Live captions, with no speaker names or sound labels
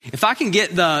If I can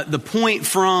get the point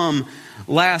from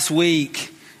last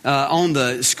week on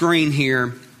the screen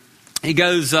here, it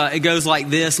goes like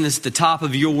this, and it's at the top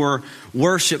of your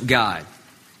worship guide.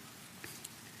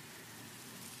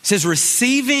 It says,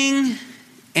 receiving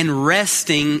and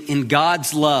resting in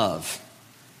God's love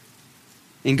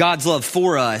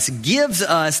for us, gives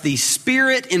us the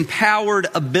Spirit-empowered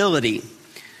ability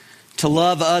to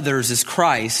love others as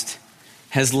Christ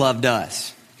has loved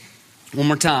us. One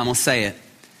more time, I'll say it.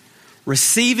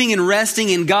 Receiving and resting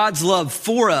in God's love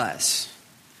for us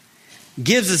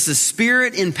gives us the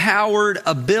Spirit-empowered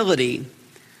ability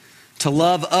to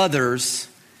love others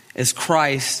as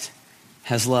Christ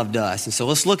has loved us. And so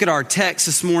let's look at our text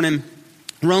this morning.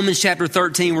 Romans chapter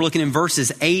 13, we're looking in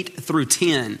verses 8 through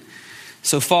 10.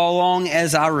 So follow along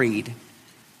as I read.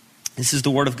 This is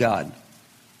the word of God.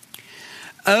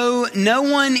 Owe no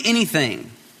one anything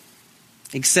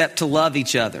except to love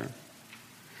each other.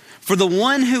 For the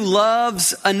one who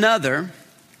loves another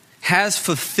has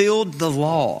fulfilled the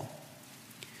law.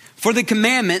 For the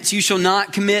commandments, you shall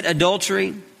not commit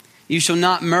adultery, you shall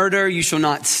not murder, you shall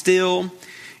not steal,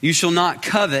 you shall not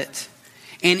covet,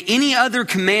 and any other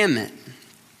commandment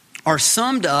are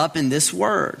summed up in this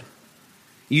word: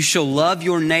 you shall love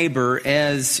your neighbor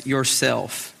as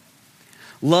yourself.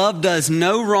 Love does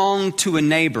no wrong to a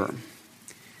neighbor.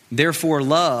 Therefore,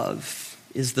 love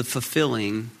is the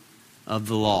fulfilling of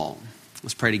the law.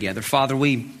 Let's pray together. Father,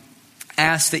 we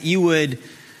ask that you would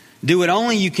do what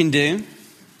only you can do,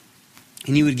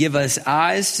 and you would give us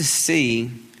eyes to see,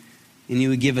 and you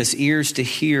would give us ears to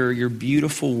hear your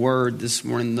beautiful word this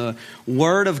morning, the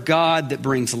word of God that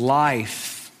brings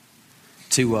life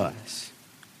to us.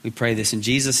 We pray this in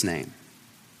Jesus' name.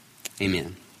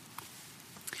 Amen.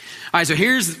 All right, so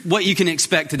here's what you can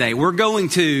expect today. We're going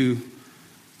to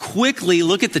quickly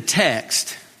look at the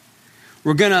text.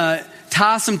 We're going to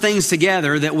tie some things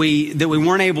together that we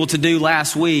weren't able to do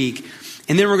last week.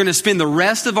 And then we're going to spend the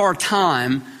rest of our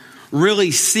time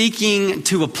really seeking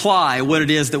to apply what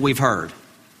it is that we've heard.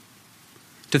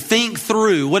 To think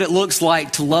through what it looks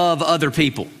like to love other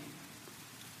people,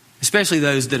 especially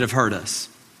those that have hurt us.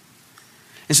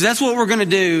 And so that's what we're going to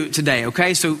do today,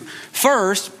 okay? So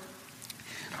first,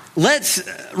 let's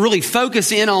really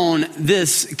focus in on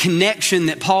this connection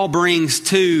that Paul brings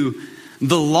to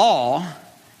the law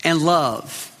and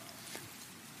love.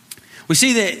 We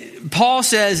see that Paul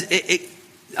says,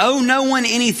 owe no one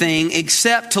anything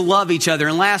except to love each other.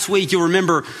 And last week, you'll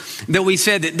remember that we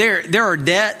said that there are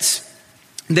debts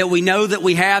that we know that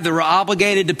we have that we're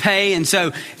obligated to pay. And so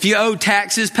if you owe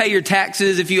taxes, pay your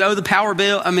taxes. If you owe the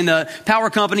power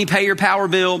company, pay your power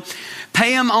bill.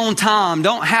 Pay them on time.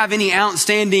 Don't have any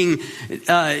outstanding,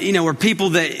 or people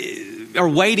that are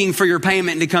waiting for your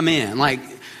payment to come in. Like,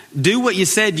 do what you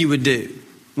said you would do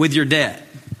with your debt.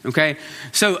 Okay?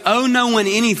 So owe no one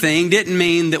anything didn't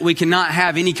mean that we cannot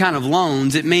have any kind of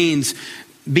loans. It means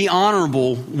be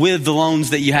honorable with the loans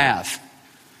that you have.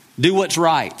 Do what's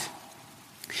right.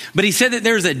 But he said that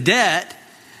there's a debt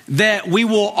that we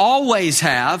will always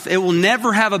have. It will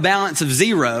never have a balance of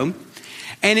zero.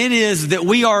 And it is that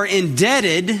we are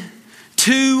indebted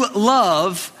to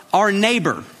love our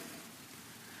neighbor.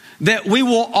 That we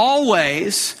will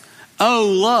always owe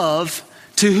love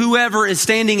to whoever is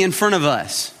standing in front of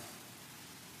us.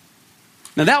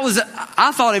 Now that was,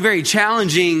 I thought, a very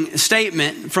challenging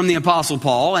statement from the Apostle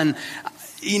Paul. And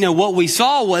what we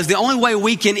saw was the only way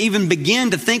we can even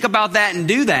begin to think about that and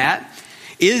do that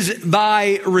is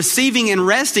by receiving and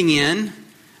resting in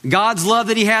God's love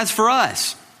that he has for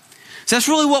us. So that's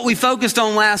really what we focused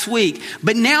on last week.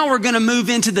 But now we're going to move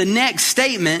into the next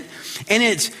statement, and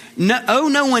it's owe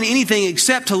no one anything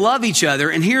except to love each other.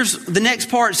 And here's the next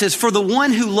part. It says, for the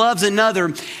one who loves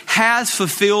another has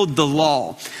fulfilled the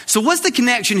law. So what's the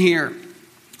connection here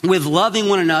with loving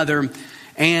one another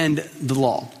and the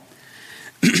law?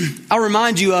 I'll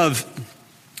remind you of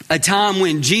a time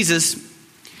when Jesus,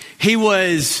 he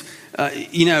was,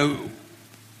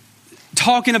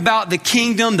 talking about the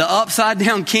kingdom, the upside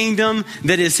down kingdom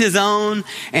that is his own.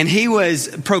 And he was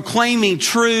proclaiming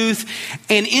truth.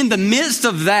 And in the midst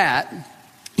of that,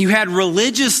 you had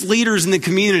religious leaders in the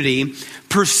community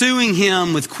pursuing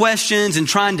him with questions and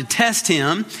trying to test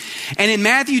him. And in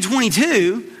Matthew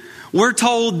 22, we're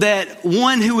told that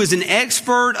one who was an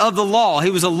expert of the law,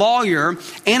 he was a lawyer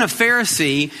and a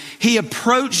Pharisee, he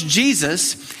approached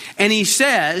Jesus and he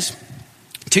says,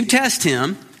 to test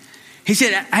him, he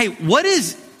said, hey,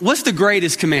 what's the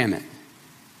greatest commandment?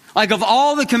 Like, of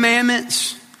all the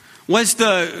commandments, what's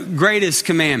the greatest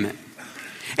commandment?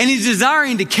 And he's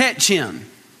desiring to catch him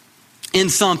in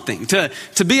something, to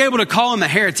be able to call him a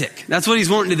heretic. That's what he's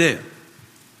wanting to do.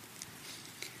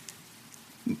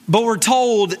 But we're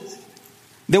told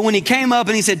that when he came up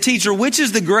and he said, "Teacher, which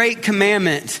is the great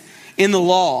commandment in the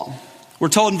law?" We're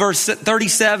told in verse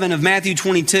 37 of Matthew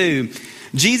 22,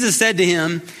 Jesus said to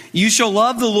him, "You shall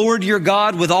love the Lord your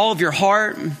God with all of your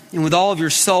heart and with all of your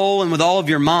soul and with all of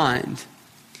your mind.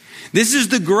 This is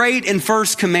the great and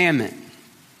first commandment.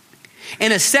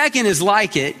 And a second is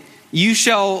like it. You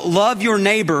shall love your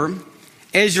neighbor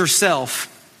as yourself."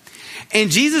 And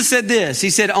Jesus said this. He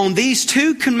said, "On these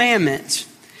two commandments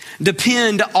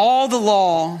depend all the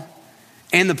law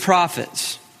and the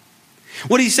prophets."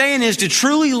 What he's saying is to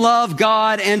truly love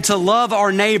God and to love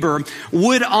our neighbor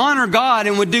would honor God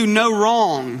and would do no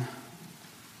wrong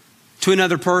to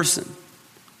another person.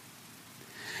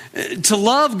 To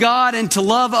love God and to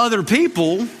love other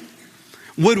people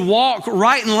would walk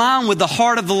right in line with the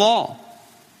heart of the law.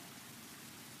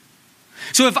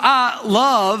 So if I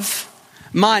love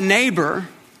my neighbor,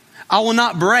 I will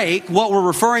not break what we're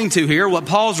referring to here, what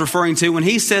Paul's referring to when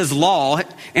he says law,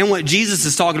 and what Jesus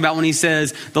is talking about when he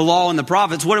says the law and the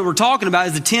prophets. What we're talking about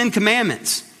is the 10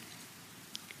 Commandments.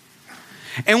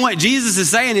 And what Jesus is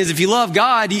saying is if you love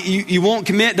God, you won't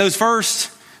commit the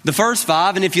first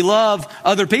 5. And if you love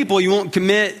other people, you won't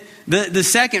commit the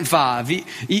second 5.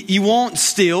 You won't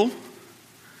steal.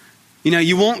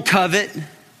 You won't covet.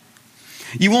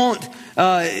 You won't,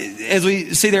 as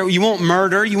we see there, you won't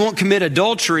murder. You won't commit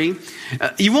adultery.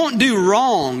 You won't do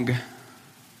wrong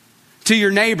to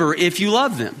your neighbor if you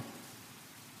love them.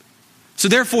 So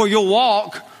therefore, you'll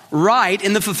walk right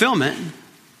in the fulfillment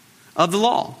of the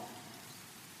law.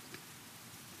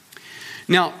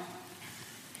 Now,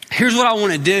 here's what I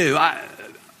want to do.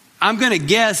 I'm going to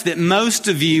guess that most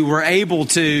of you were able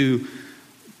to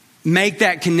make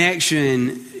that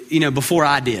connection, before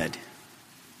I did.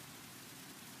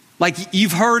 Like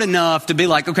you've heard enough to be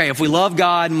like, okay, if we love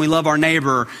God and we love our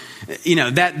neighbor,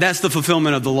 that's the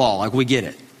fulfillment of the law. Like we get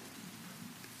it.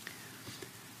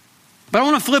 But I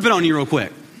want to flip it on you real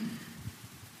quick.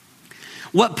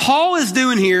 What Paul is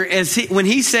doing here is when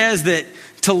he says that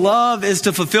to love is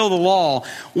to fulfill the law,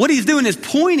 what he's doing is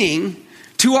pointing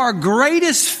to our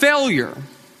greatest failure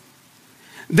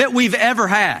that we've ever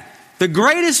had. The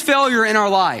greatest failure in our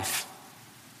life.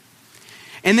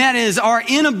 And that is our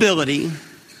inability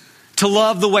to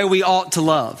love the way we ought to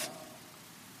love.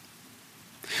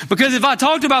 Because if I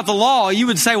talked about the law, you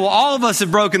would say, well, all of us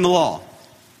have broken the law.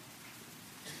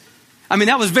 I mean,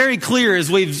 that was very clear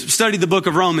as we've studied the book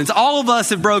of Romans. All of us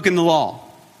have broken the law.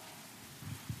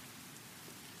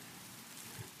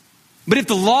 But if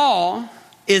the law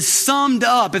is summed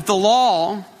up, if the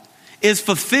law is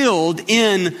fulfilled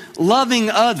in loving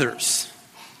others,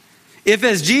 if,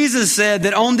 as Jesus said,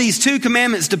 that on these 2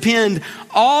 commandments depend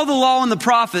all the law and the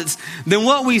prophets, then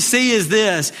what we see is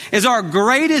this, is our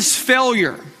greatest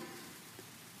failure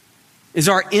is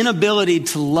our inability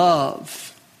to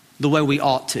love the way we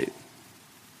ought to.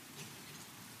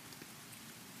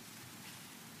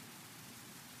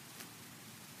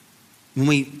 When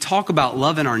we talk about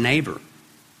loving our neighbor,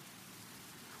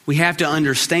 we have to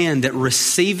understand that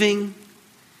receiving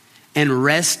and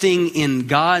resting in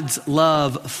God's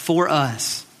love for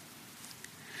us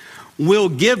will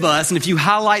give us, and if you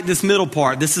highlight this middle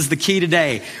part, this is the key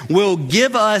today, will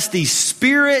give us the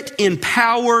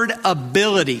Spirit-empowered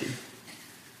ability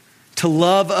to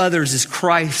love others as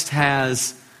Christ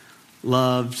has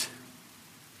loved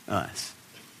us.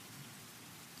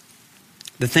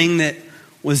 The thing that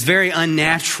was very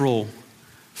unnatural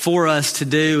for us to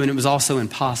do, and it was also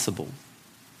impossible.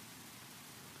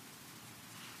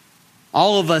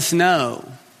 All of us know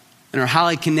and are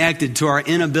highly connected to our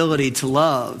inability to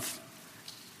love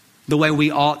the way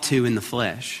we ought to in the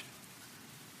flesh.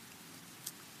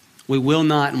 We will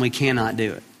not and we cannot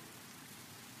do it.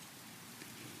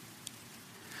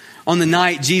 On the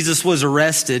night Jesus was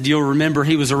arrested, you'll remember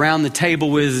he was around the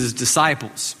table with his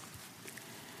disciples.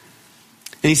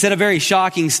 And he said a very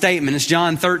shocking statement. It's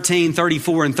John 13,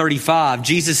 34 and 35.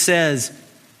 Jesus says,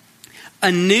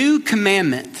 "A new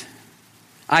commandment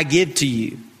I give to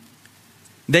you,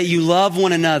 that you love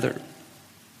one another.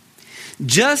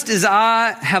 Just as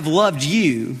I have loved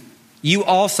you, you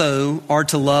also are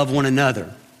to love one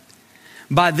another.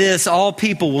 By this, all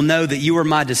people will know that you are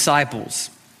my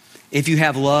disciples, if you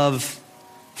have love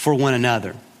for one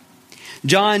another."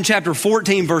 John chapter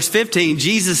 14, verse 15,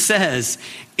 Jesus says,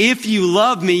 "If you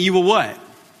love me, you will" what?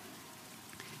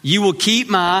 "You will keep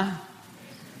my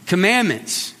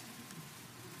commandments."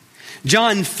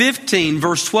 John 15,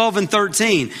 verse 12 and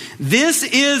 13, "This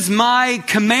is my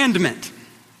commandment,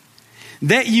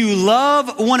 that you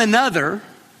love one another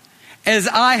as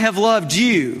I have loved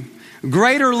you.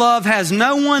 Greater love has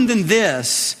no one than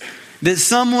this, that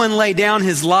someone lay down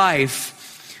his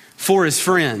life for his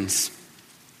friends.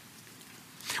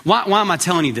 Why am I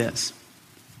telling you this?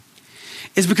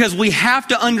 It's because we have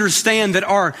to understand that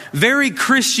our very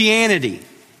Christianity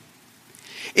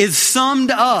is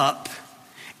summed up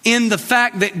in the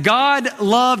fact that God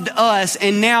loved us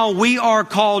and now we are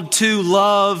called to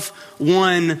love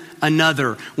one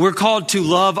another. We're called to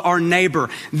love our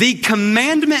neighbor. The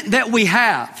commandment that we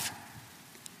have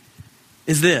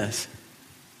is this,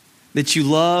 that you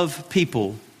love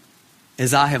people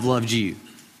as I have loved you.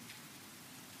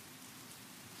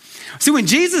 See, when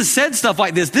Jesus said stuff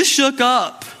like this shook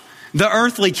up the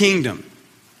earthly kingdom.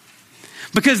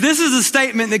 Because this is a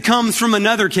statement that comes from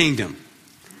another kingdom.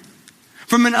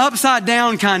 From an upside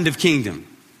down kind of kingdom.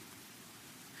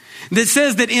 That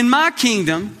says that in my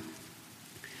kingdom,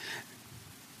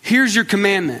 here's your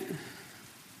commandment.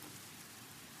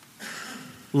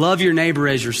 Love your neighbor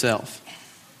as yourself.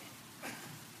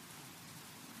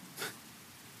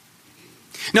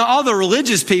 Now, all the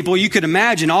religious people, you could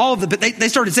imagine, but they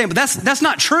started saying, but that's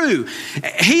not true.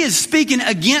 He is speaking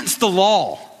against the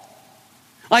law.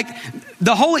 Like,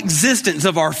 the whole existence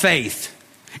of our faith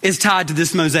is tied to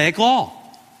this Mosaic law.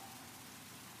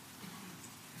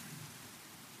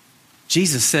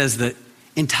 Jesus says that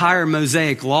entire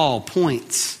Mosaic law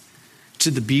points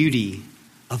to the beauty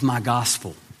of my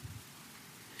gospel.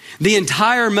 The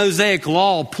entire Mosaic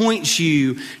law points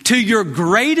you to your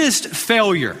greatest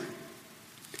failure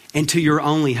and to your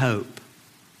only hope.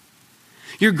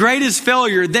 Your greatest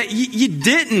failure, that you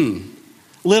didn't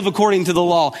live according to the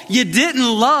law. You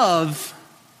didn't love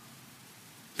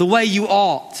the way you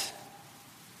ought.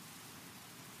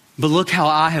 But look how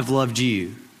I have loved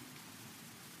you.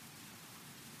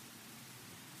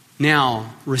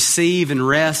 Now, receive and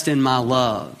rest in my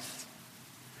love.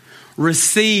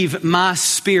 Receive my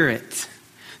Spirit,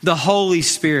 the Holy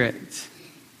Spirit,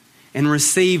 and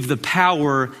receive the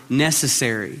power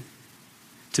necessary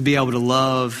to be able to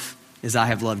love as I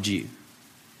have loved you.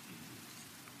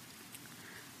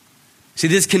 See,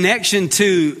 this connection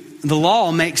to the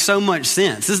law makes so much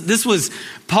sense. This was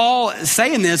Paul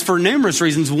saying this for numerous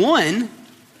reasons. One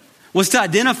was to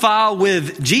identify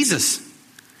with Jesus,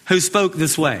 who spoke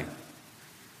this way.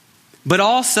 But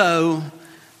also,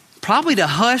 probably to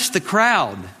hush the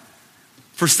crowd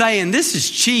for saying, this is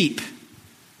cheap.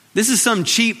 This is some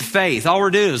cheap faith. All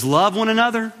we're doing is love one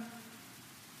another.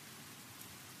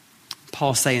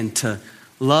 Paul's saying to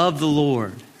love the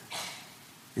Lord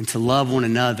and to love one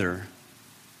another.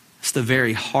 It's the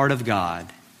very heart of God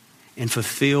and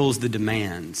fulfills the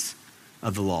demands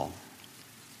of the law.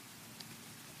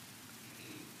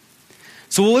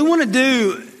 So what we want to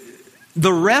do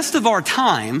the rest of our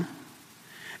time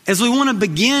is we want to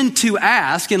begin to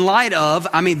ask in light of,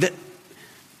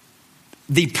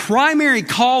 the primary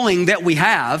calling that we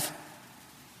have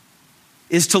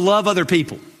is to love other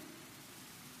people.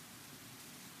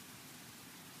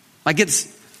 Like, it's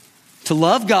to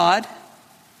love God,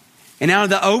 and out of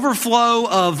the overflow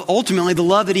of ultimately the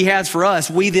love that He has for us,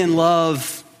 we then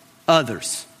love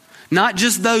others. Not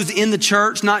just those in the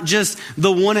church, not just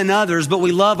the one another's, but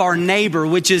we love our neighbor,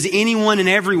 which is anyone and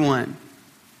everyone.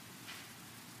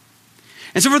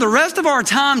 And so for the rest of our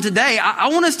time today, I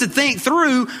want us to think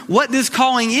through what this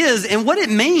calling is and what it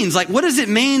means. Like, what does it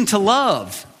mean to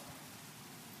love?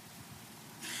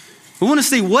 We want to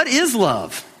see, what is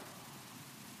love?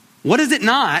 What is it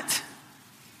not?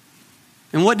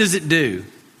 And what does it do?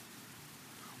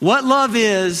 What love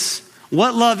is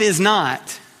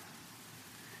not,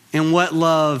 and what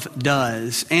love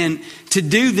does. And to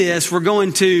do this, we're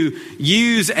going to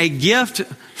use a gift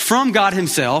from God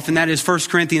Himself, and that is 1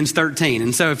 Corinthians 13.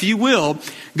 And so if you will,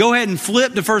 go ahead and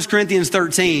flip to 1 Corinthians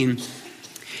 13,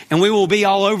 and we will be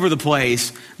all over the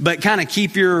place, but kind of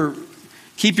keep your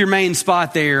main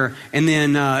spot there, and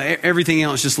then everything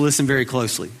else, just listen very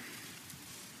closely.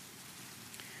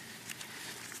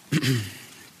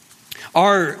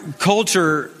 Our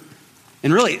culture,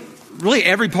 and really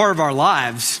every part of our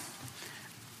lives,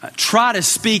 try to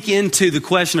speak into the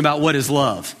question about what is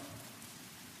love.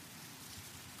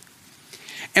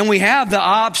 And we have the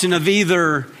option of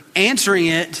either answering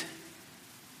it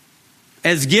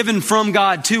as given from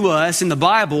God to us in the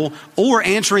Bible, or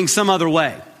answering some other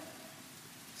way.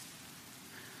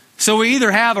 So we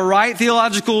either have a right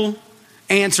theological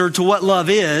answer to what love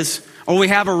is, or we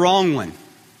have a wrong one.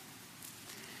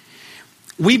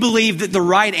 We believe that the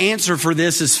right answer for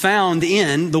this is found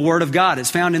in the Word of God.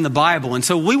 It's found in the Bible. And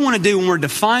so what we want to do when we're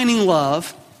defining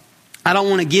love, I don't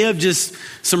want to give just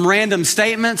some random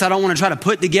statements. I don't want to try to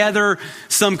put together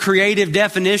some creative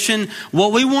definition.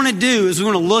 What we want to do is we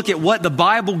want to look at what the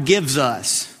Bible gives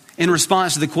us in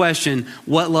response to the question,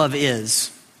 what love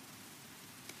is.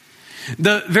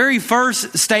 The very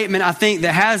first statement I think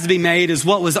that has to be made is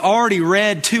what was already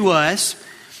read to us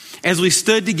as we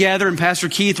stood together and Pastor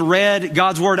Keith read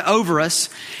God's word over us.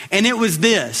 And it was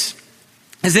this,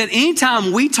 is that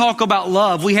anytime we talk about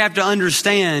love, we have to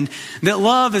understand that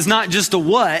love is not just a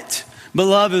what, but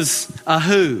love is a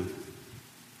who.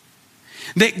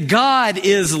 That God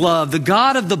is love. The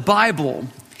God of the Bible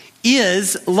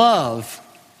is love.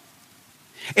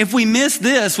 If we miss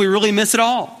this, we really miss it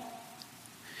all.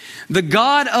 The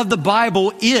God of the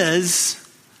Bible is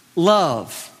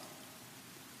love.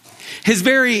 His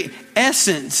very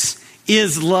essence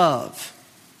is love.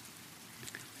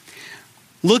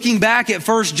 Looking back at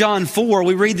 1 John 4,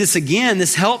 we read this again.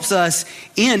 This helps us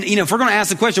if we're going to ask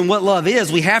the question what love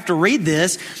is, we have to read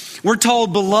this. We're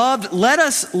told, beloved, let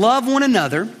us love one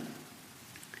another,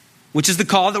 which is the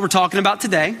call that we're talking about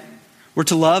today. We're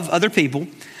to love other people.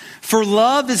 For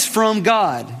love is from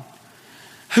God.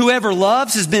 Whoever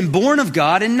loves has been born of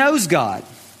God and knows God.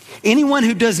 Anyone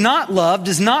who does not love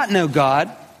does not know God,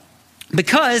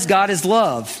 because God is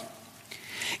love.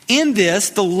 In this,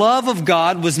 the love of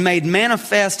God was made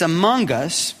manifest among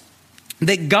us,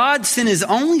 that God sent his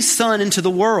only Son into the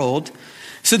world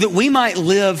so that we might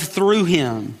live through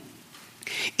him.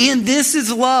 In this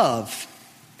is love.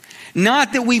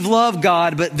 Not that we've loved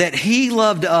God, but that he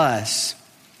loved us,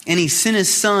 and he sent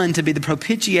his Son to be the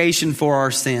propitiation for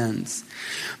our sins.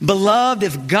 Beloved,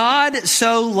 if God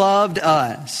so loved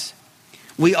us,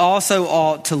 we also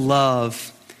ought to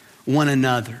love one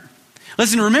another.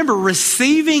 Listen, remember,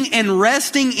 receiving and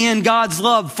resting in God's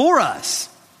love for us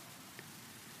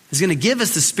is going to give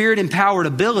us the Spirit-empowered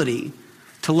ability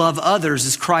to love others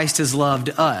as Christ has loved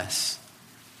us.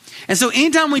 And so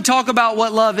anytime we talk about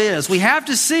what love is, we have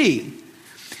to see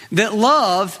that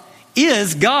love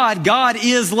is God. God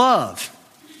is love.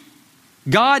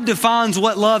 God defines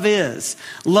what love is.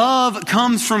 Love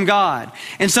comes from God.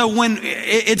 And so when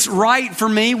it's right for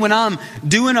me, when I'm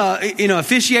doing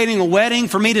officiating a wedding,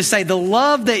 for me to say the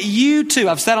love that you two,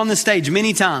 I've said on this stage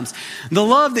many times, the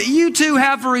love that you two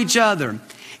have for each other,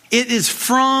 it is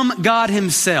from God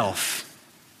himself.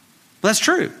 Well, that's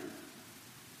true.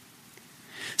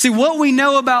 See, what we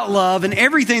know about love and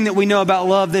everything that we know about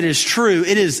love that is true,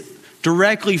 it is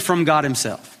directly from God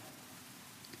himself.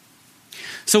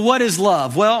 So what is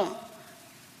love? Well,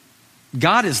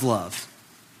 God is love.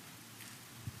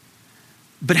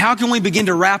 But how can we begin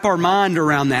to wrap our mind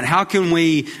around that? How can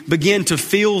we begin to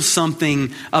feel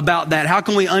something about that? How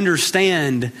can we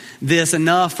understand this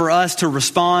enough for us to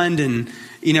respond and,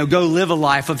 go live a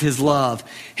life of his love?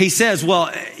 He says,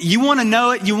 well, you want to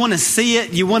know it, you want to see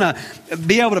it, you want to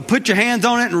be able to put your hands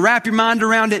on it and wrap your mind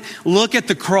around it. Look at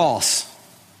the cross.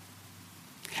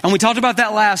 And we talked about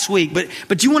that last week,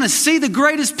 but you want to see the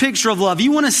greatest picture of love.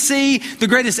 You want to see the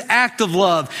greatest act of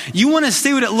love. You want to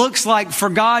see what it looks like for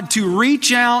God to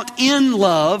reach out in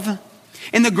love.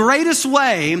 In the greatest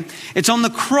way, it's on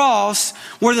the cross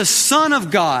where the Son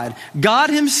of God, God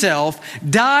himself,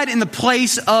 died in the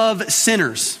place of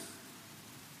sinners.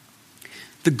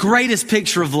 The greatest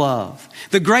picture of love.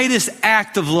 The greatest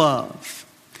act of love.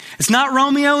 It's not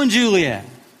Romeo and Juliet.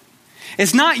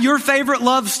 It's not your favorite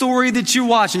love story that you're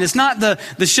watching. It's not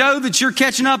the show that you're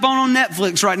catching up on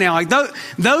Netflix right now. Like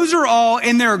those are all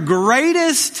in their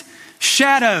greatest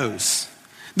shadows.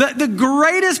 The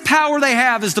greatest power they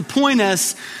have is to point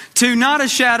us to not a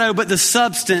shadow, but the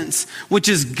substance, which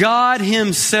is God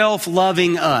himself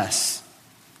loving us.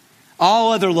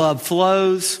 All other love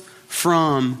flows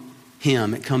from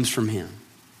him. It comes from him.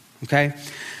 Okay?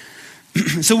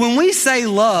 So when we say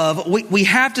love, we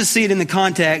have to see it in the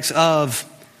context of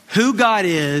who God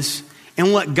is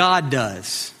and what God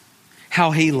does,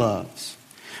 how he loves.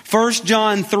 1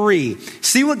 John 3,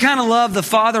 see what kind of love the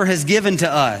Father has given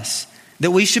to us,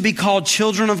 that we should be called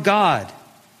children of God.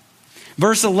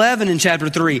 Verse 11 in chapter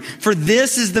 3, for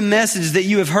this is the message that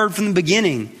you have heard from the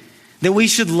beginning, that we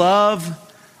should love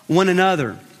one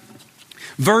another.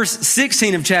 Verse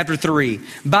 16 of chapter 3,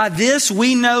 by this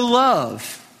we know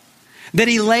love, that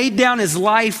he laid down his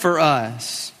life for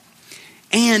us,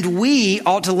 and we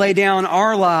ought to lay down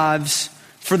our lives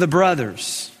for the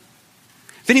brothers.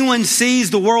 If anyone sees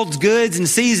the world's goods and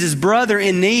sees his brother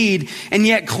in need and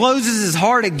yet closes his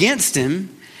heart against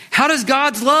him, how does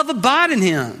God's love abide in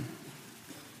him?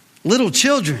 Little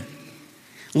children,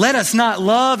 let us not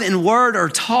love in word or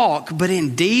talk, but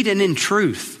in deed and in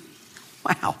truth.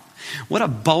 Wow, what a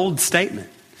bold statement.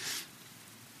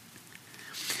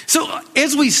 So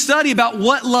as we study about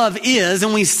what love is,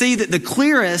 and we see that the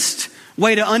clearest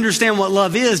way to understand what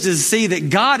love is to see that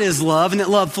God is love and that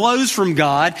love flows from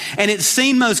God. And it's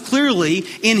seen most clearly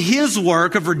in his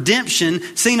work of redemption,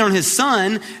 seen on his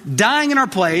Son, dying in our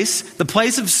place, the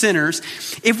place of sinners.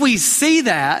 If we see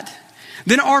that,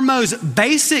 then our most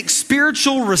basic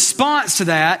spiritual response to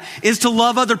that is to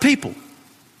love other people.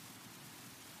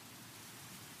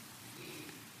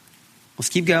 Let's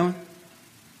keep going.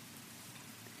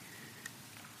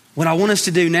 What I want us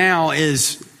to do now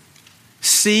is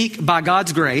seek, by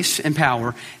God's grace and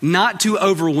power, not to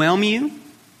overwhelm you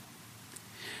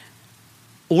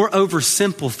or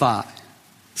oversimplify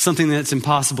something that's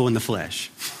impossible in the flesh.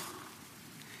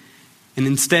 And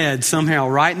instead, somehow,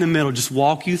 right in the middle, just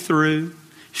walk you through,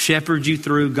 shepherd you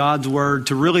through God's word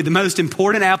to really the most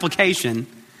important application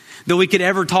that we could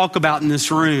ever talk about in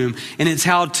this room. And it's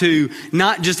how to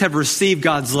not just have received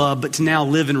God's love, but to now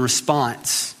live in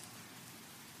response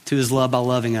to his love by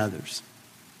loving others.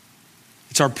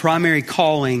 It's our primary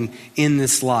calling in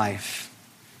this life.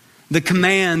 The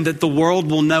command that the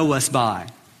world will know us by.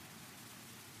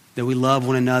 That we love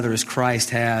one another as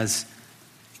Christ has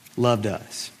loved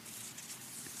us.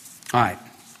 All right.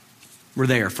 We're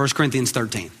there. 1 Corinthians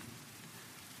 13.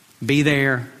 Be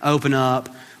there. Open up.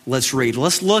 Let's read.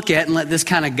 Let's look at and let this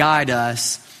kind of guide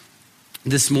us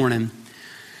this morning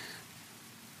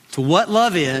to what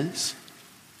love is,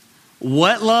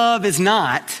 what love is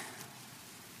not,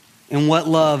 and what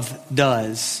love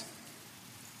does.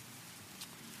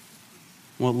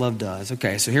 What love does.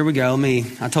 Okay, so here we go.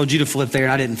 I told you to flip there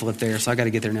and I didn't flip there, so I got to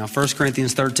get there now. 1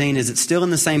 Corinthians 13, is it still in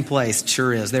the same place? It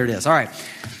sure is. There it is. All right.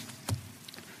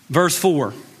 Verse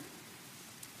 4.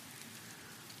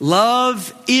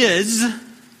 Love is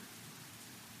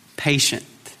patient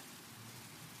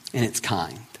and it's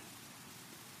kind.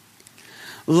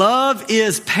 Love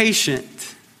is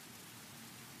patient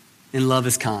and love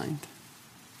is kind.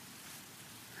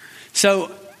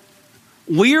 So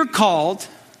we are called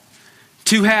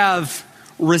to have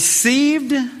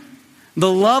received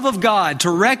the love of God, to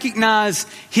recognize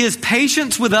his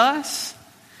patience with us,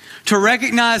 to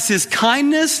recognize his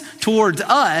kindness towards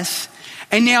us,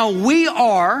 and now we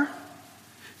are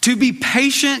to be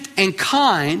patient and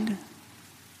kind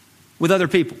with other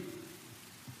people.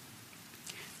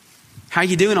 How are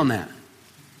you doing on that?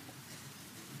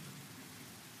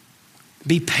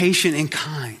 Be patient and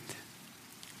kind.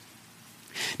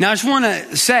 Now, I just want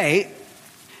to say,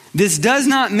 this does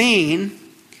not mean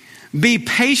be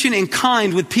patient and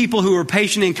kind with people who are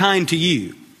patient and kind to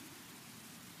you.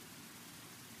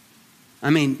 I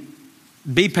mean,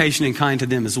 be patient and kind to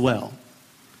them as well.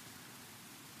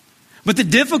 But the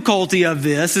difficulty of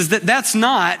this is that that's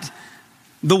not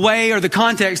the way or the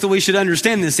context that we should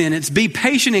understand this in. It's be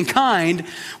patient and kind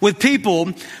with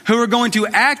people who are going to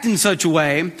act in such a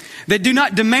way that do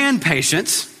not demand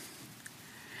patience,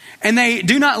 and they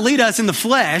do not lead us in the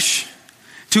flesh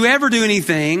to ever do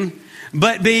anything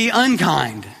but be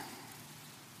unkind.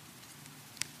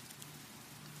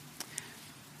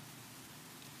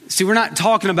 See, we're not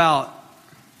talking about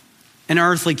an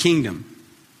earthly kingdom.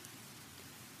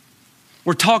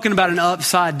 We're talking about an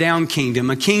upside down kingdom,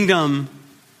 a kingdom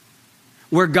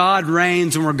where God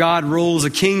reigns and where God rules, a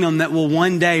kingdom that will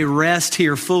one day rest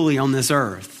here fully on this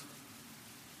earth.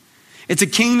 It's a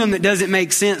kingdom that doesn't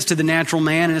make sense to the natural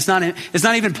man, and it's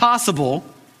not even possible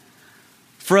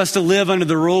for us to live under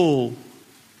the rule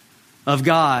of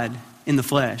God in the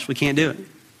flesh. We can't do it.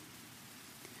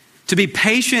 To be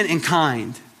patient and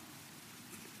kind.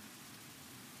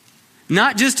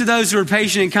 Not just to those who are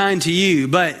patient and kind to you,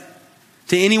 but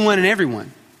to anyone and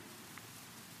everyone.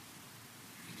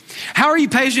 How are you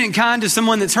patient and kind to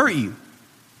someone that's hurt you?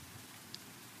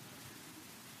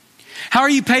 How are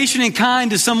you patient and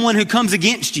kind to someone who comes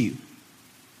against you?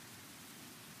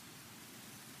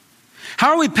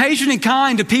 How are we patient and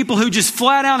kind to people who just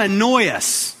flat out annoy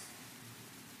us?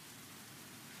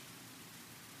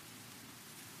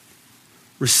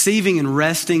 Receiving and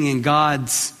resting in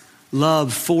God's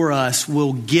love for us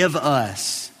will give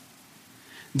us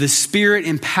the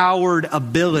Spirit-empowered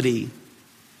ability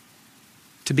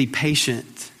to be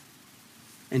patient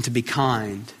and to be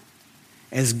kind,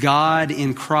 as God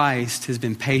in Christ has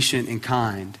been patient and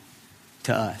kind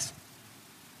to us.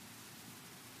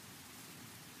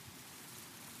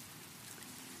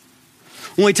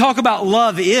 When we talk about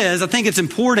love is, I think it's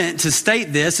important to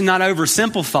state this and not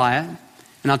oversimplify it.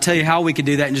 And I'll tell you how we could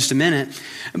do that in just a minute.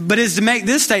 But is to make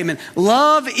this statement: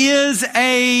 love is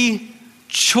a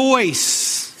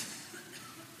choice.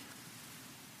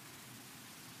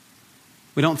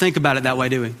 We don't think about it that way,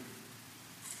 do we?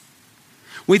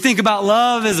 We think about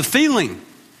love as a feeling.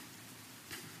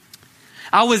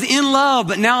 I was in love,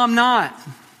 but now I'm not.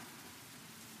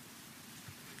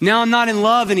 Now I'm not in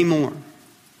love anymore.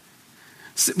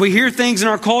 We hear things in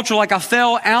our culture like I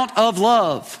fell out of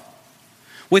love.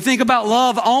 We think about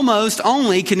love almost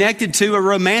only connected to a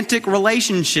romantic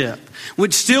relationship,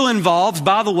 which still involves,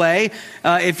 by the way,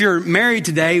 if you're married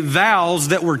today, vows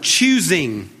that we're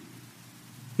choosing,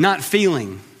 not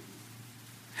feeling.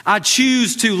 I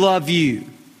choose to love you.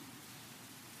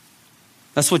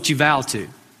 That's what you vow to.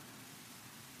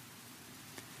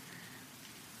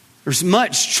 There's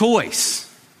much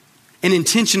choice and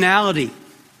intentionality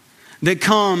that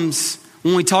comes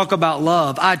when we talk about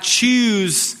love. I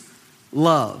choose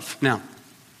love. Now,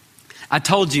 I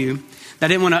told you that I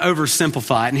didn't want to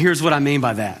oversimplify it, and here's what I mean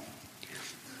by that.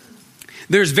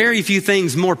 There's very few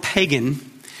things more pagan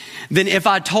than if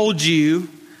I told you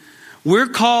we're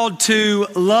called to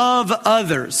love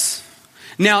others.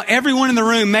 Now, everyone in the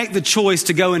room, make the choice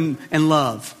to go and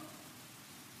love.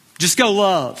 Just go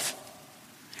love.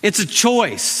 It's a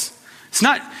choice. It's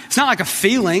not like a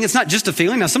feeling. It's not just a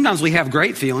feeling. Now, sometimes we have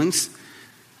great feelings.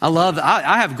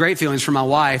 I have great feelings for my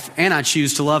wife, and I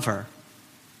choose to love her.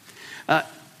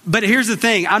 But here's the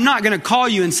thing. I'm not going to call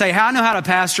you and say, I know how to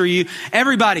pastor you.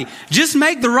 Everybody, just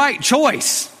make the right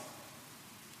choice.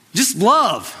 Just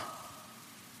love.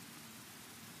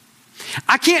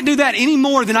 I can't do that any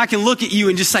more than I can look at you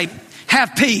and just say,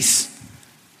 have peace.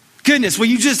 Goodness, will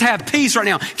you just have peace right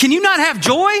now? Can you not have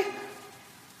joy?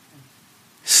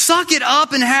 Suck it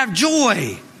up and have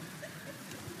joy.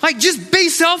 Like, just be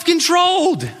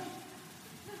self-controlled.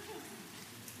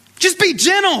 Just be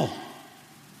gentle.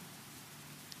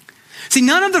 See,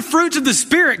 none of the fruits of the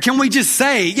Spirit can we just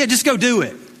say, yeah, just go do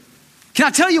it. Can I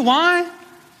tell you why?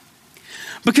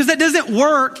 Because that doesn't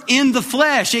work in the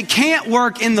flesh. It can't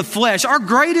work in the flesh. Our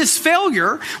greatest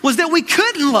failure was that we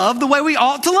couldn't love the way we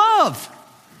ought to love.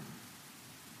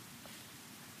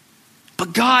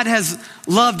 But God has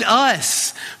loved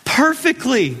us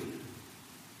perfectly.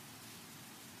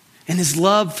 And his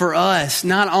love for us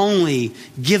not only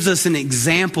gives us an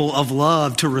example of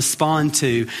love to respond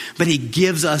to, but he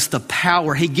gives us the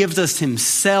power. He gives us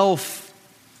himself.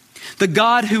 The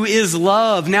God who is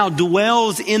love now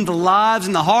dwells in the lives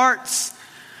and the hearts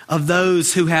of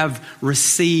those who have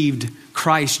received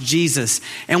Christ Jesus.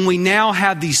 And we now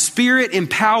have the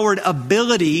Spirit-empowered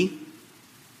ability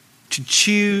to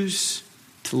choose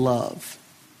to love.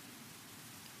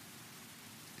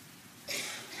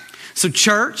 So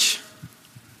church,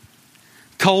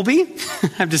 Colby, I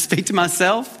have to speak to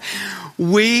myself.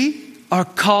 We are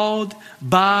called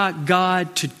by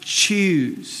God to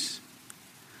choose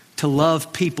to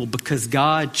love people because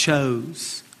God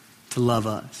chose to love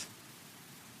us.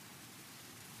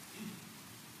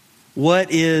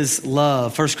 What is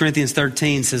love? 1 Corinthians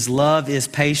 13 says, love is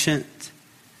patient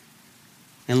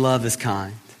and love is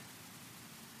kind.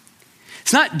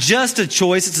 It's not just a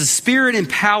choice, it's a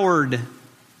Spirit-empowered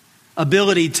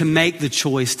ability to make the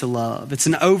choice to love. It's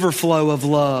an overflow of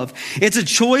love. It's a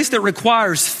choice that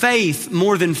requires faith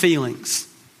more than feelings.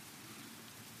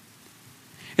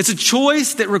 It's a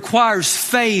choice that requires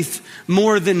faith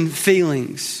more than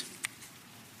feelings.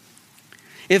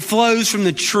 It flows from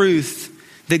the truth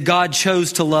that God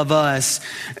chose to love us.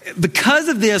 Because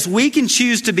of this, we can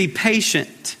choose to be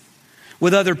patient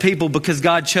with other people because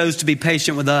God chose to be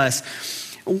patient with us.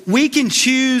 We can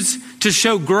choose to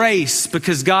show grace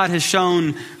because God has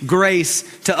shown grace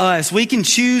to us. We can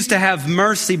choose to have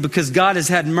mercy because God has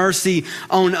had mercy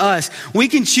on us. We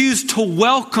can choose to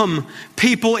welcome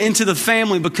people into the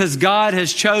family because God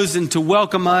has chosen to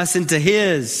welcome us into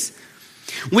his.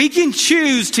 We can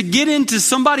choose to get into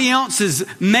somebody else's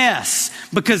mess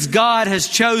because God has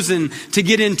chosen to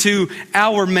get into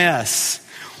our mess.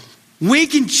 We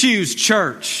can choose,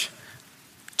 church,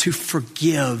 to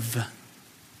forgive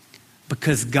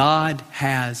because God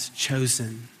has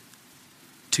chosen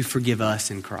to forgive us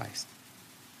in Christ.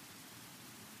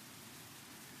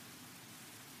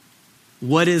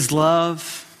 What is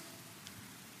love?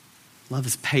 Love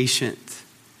is patient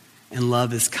and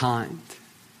love is kind.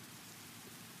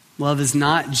 Love is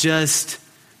not just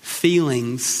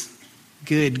feelings.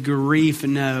 Good grief,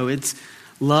 no.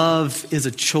 Love is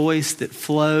a choice that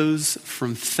flows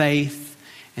from faith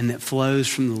and that flows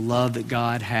from the love that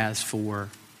God has for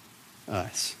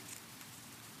us.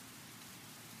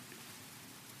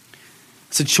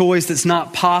 It's a choice that's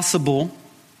not possible,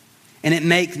 and it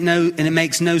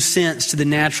makes no sense to the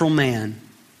natural man.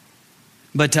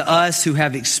 But to us who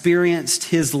have experienced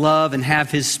his love and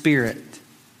have his Spirit,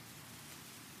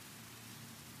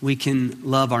 we can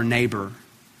love our neighbor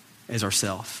as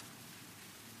ourselves.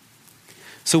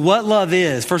 So what love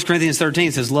is, 1 Corinthians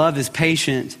 13 says love is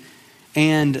patient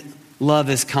and love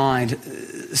is kind.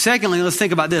 Secondly, let's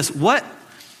think about this. What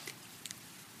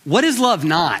what is love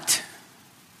not?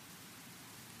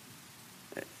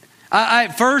 I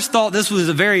at first thought this was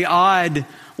a very odd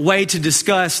way to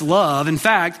discuss love. In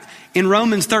fact, in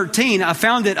Romans 13, I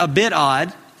found it a bit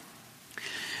odd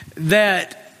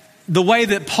that the way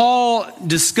that Paul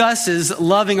discusses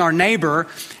loving our neighbor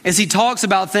is he talks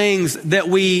about things that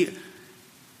we're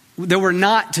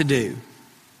not to do.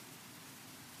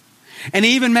 And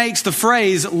he even makes the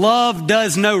phrase, love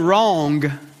does no wrong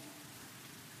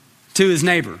to his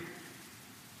neighbor.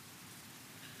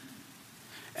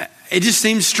 It just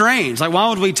seems strange. Like, why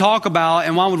would we talk about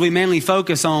and why would we mainly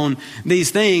focus on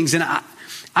these things? And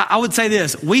I would say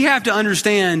this, we have to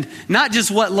understand not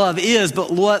just what love is,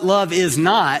 but what love is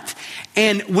not.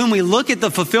 And when we look at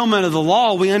the fulfillment of the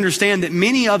law, we understand that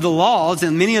many of the laws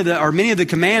and many of the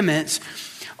commandments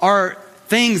are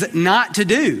things not to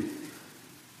do.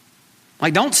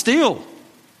 Like, don't steal.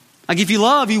 Like, if you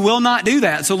love, you will not do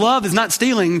that. So love is not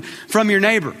stealing from your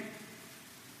neighbor.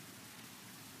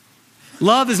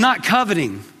 Love is not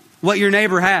coveting what your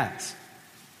neighbor has.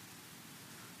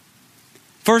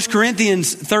 1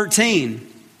 Corinthians 13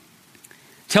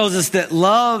 tells us that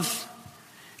love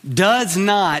does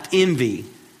not envy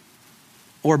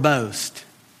or boast.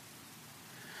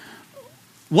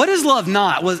 What is love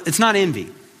not? Well, it's not envy.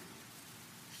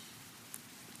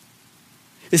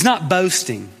 It's not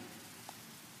boasting.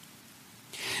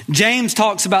 James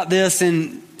talks about this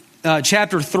in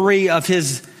chapter 3 of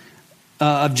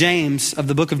James, of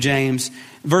the book of James,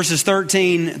 verses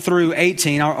 13 through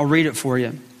 18. I'll read it for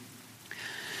you.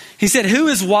 He said, "Who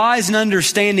is wise and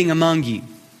understanding among you?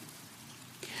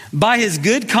 By his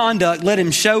good conduct, let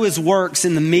him show his works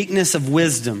in the meekness of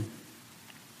wisdom."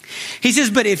 He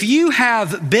says, "But if you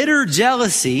have bitter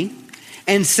jealousy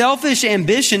and selfish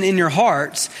ambition in your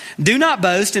hearts, do not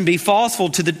boast and be false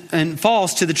to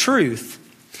the truth.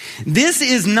 This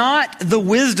is not the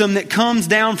wisdom that comes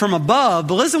down from above."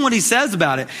 But listen what he says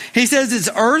about it. He says it's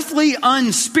earthly,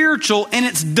 unspiritual, and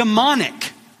it's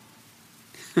demonic.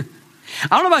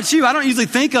 I don't know about you. I don't usually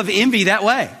think of envy that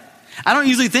way. I don't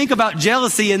usually think about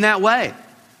jealousy in that way.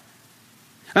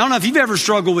 I don't know if you've ever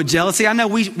struggled with jealousy. I know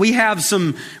we have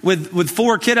some, with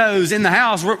 4 kiddos in the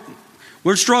house,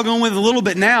 we're struggling with it a little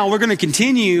bit now. We're going to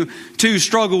continue to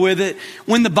struggle with it.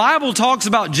 When the Bible talks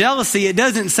about jealousy, it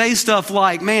doesn't say stuff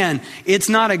like, man, it's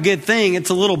not a good thing,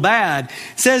 it's a little bad.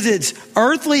 It says it's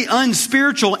earthly,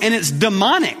 unspiritual, and it's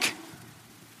demonic.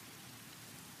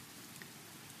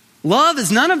 Love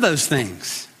is none of those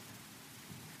things.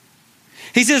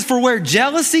 He says, "For where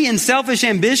jealousy and selfish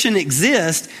ambition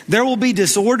exist, there will be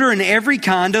disorder and every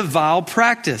kind of vile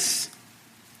practice.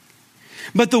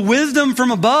 But the wisdom from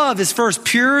above is first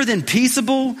pure, then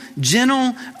peaceable,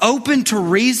 gentle, open to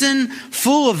reason,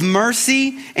 full of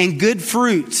mercy and good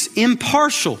fruits,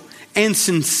 impartial and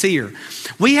sincere."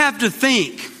 We have to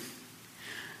think,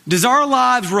 does our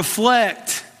lives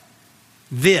reflect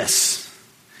this?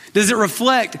 Does it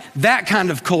reflect that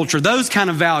kind of culture, those kind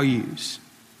of values?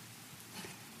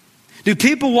 Do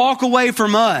people walk away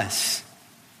from us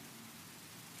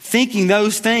thinking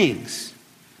those things?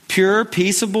 Pure,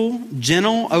 peaceable,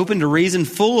 gentle, open to reason,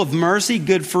 full of mercy,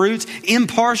 good fruits,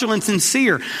 impartial and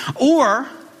sincere. Or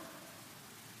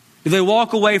do they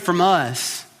walk away from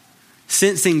us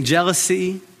sensing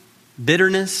jealousy,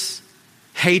 bitterness,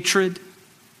 hatred,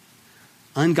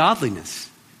 ungodliness?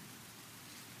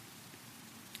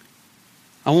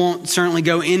 I won't certainly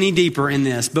go any deeper in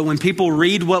this, but when people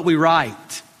read what we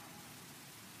write,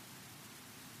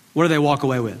 what do they walk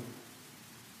away with?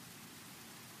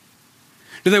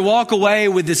 Do they walk away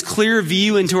with this clear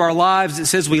view into our lives that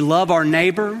says we love our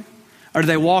neighbor? Or do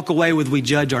they walk away with we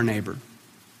judge our neighbor?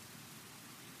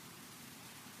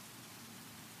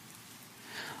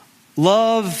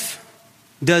 Love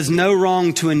does no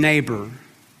wrong to a neighbor.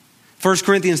 1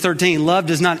 Corinthians 13, love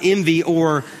does not envy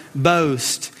or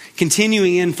boast.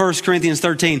 Continuing in 1 Corinthians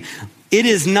 13, it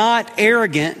is not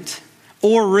arrogant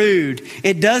or rude.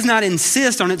 It does not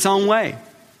insist on its own way.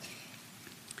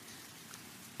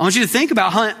 I want you to think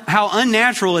about how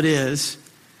unnatural it is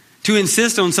to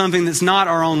insist on something that's not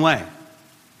our own way.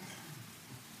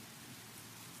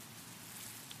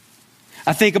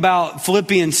 I think about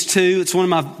Philippians 2. It's one of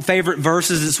my favorite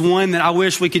verses. It's one that I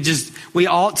wish we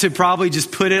ought to probably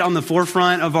just put it on the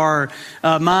forefront of our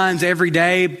minds every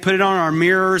day. Put it on our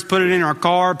mirrors, put it in our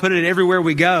car, put it everywhere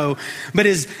we go. But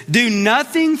is do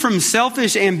nothing from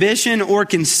selfish ambition or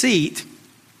conceit,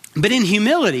 but in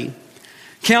humility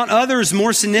count others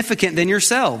more significant than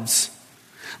yourselves.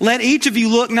 Let each of you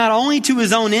look not only to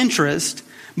his own interest,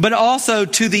 but also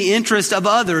to the interest of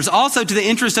others, also to the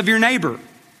interest of your neighbor.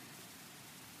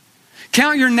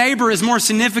 Count your neighbor as more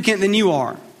significant than you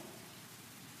are.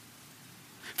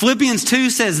 Philippians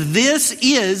 2 says this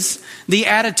is the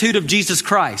attitude of Jesus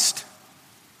Christ.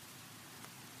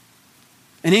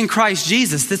 And in Christ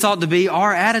Jesus, this ought to be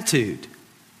our attitude.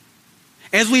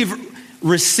 As we've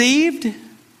received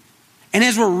and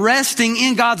as we're resting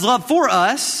in God's love for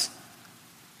us,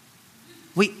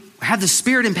 we have the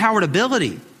Spirit-empowered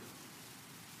ability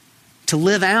to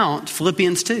live out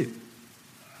Philippians 2.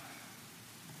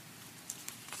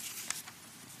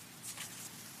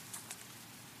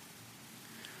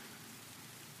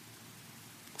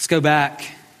 Let's go back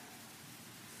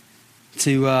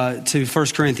to 1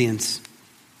 Corinthians.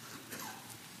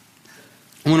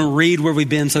 I want to read where we've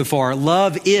been so far.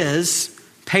 Love is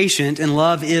patient and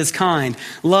love is kind.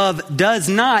 Love does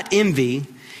not envy.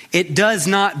 It does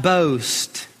not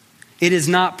boast. It is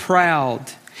not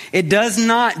proud. It does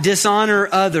not dishonor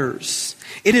others.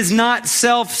 It is not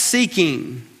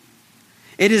self-seeking.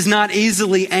 It is not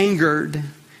easily angered.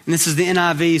 And this is the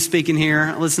NIV speaking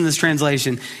here. Listen to this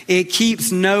translation. It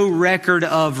keeps no record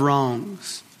of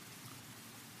wrongs.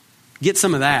 Get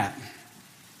some of that.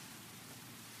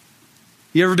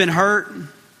 You ever been hurt?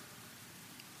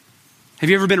 Have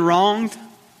you ever been wronged?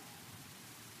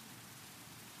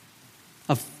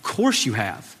 Of course you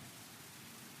have.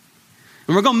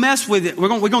 And we're going to mess with it. We're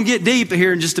going to get deep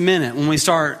here in just a minute when we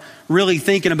start really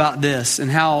thinking about this and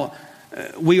how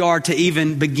we are to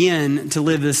even begin to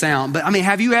live this out. But I mean,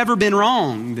 have you ever been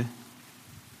wronged?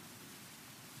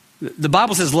 The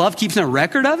Bible says love keeps no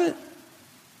record of it.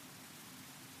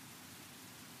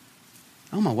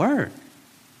 Oh my word.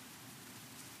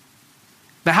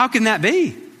 But how can that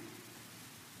be?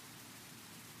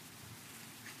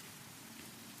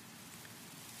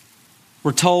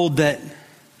 We're told that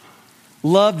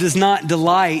love does not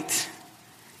delight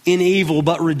in evil,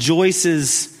 but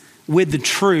rejoices with the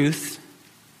truth.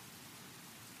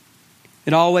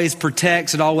 It always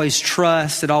protects, it always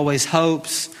trusts, it always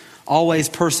hopes, always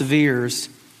perseveres.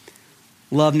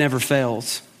 Love never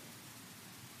fails.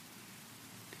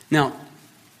 Now,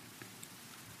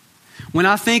 when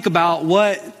I think about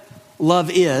what love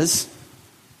is,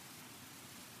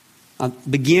 I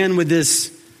begin with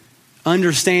this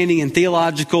understanding and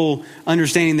theological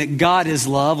understanding that God is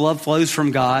love. Love flows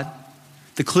from God.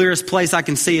 The clearest place I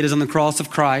can see it is on the cross of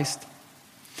Christ.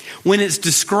 When it's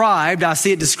described, I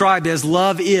see it described as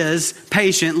love is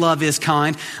patient, love is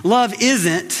kind. Love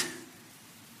isn't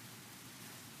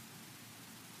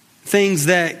things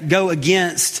that go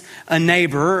against a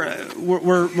neighbor.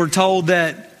 We're told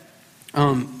that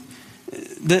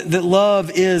that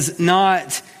love is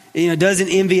not, doesn't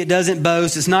envy, it doesn't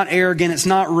boast, it's not arrogant, it's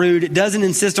not rude, it doesn't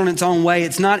insist on its own way,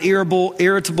 it's not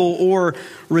irritable or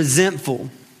resentful.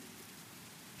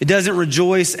 It doesn't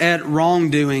rejoice at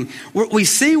wrongdoing. We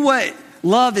see what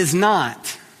love is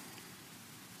not.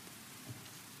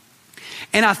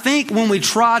 And I think when we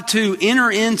try to enter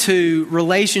into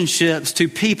relationships to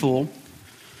people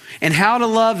and how to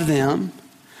love them,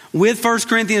 with 1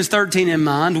 Corinthians 13 in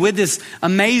mind, with this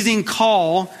amazing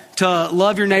call to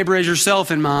love your neighbor as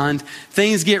yourself in mind,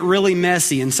 things get really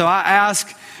messy. And so I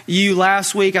asked you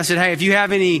last week, I said, hey, if you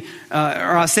have any,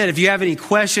 if you have any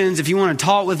questions, if you want to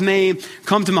talk with me,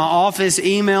 come to my office,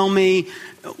 email me,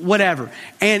 whatever.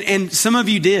 And some of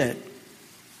you did.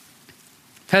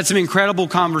 Had some incredible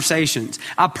conversations.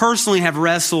 I personally have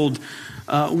wrestled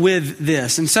with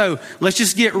this. And so let's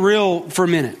just get real for a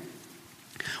minute.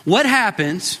 What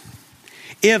happens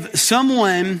if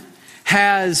someone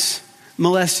has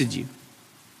molested you?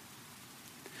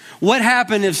 What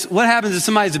happens if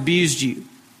somebody's abused you?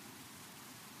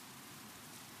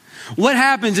 What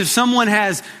happens if someone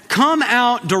has come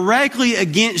out directly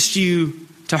against you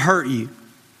to hurt you?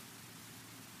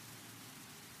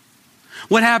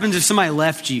 What happens if somebody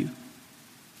left you,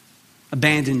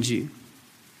 abandoned you?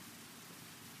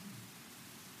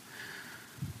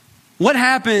 What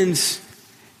happens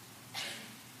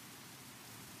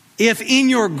if in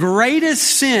your greatest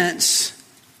sense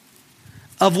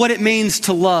of what it means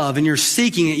to love and you're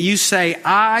seeking it, you say,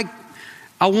 I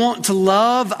want to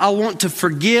love, I want to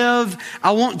forgive,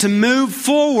 I want to move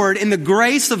forward in the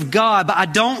grace of God, but I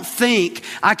don't think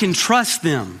I can trust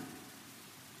them.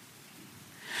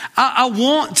 I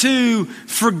want to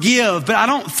forgive, but I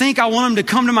don't think I want them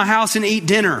to come to my house and eat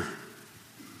dinner.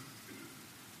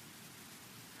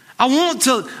 I want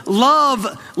to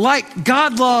love like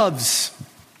God loves.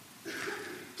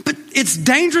 But it's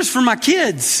dangerous for my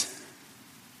kids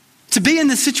to be in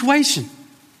this situation.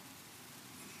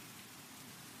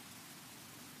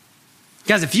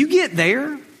 Guys, if you get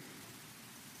there,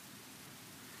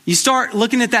 you start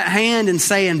looking at that hand and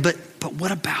saying, but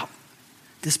what about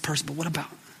this person? But what about?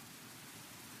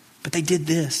 But they did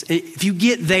this. If you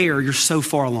get there, you're so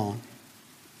far along.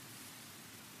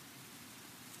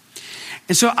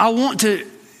 And so I want to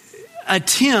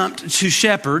attempt to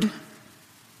shepherd,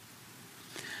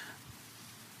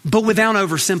 but without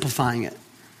oversimplifying it.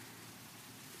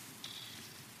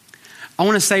 I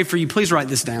want to say for you, please write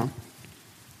this down.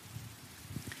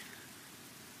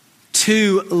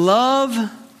 To love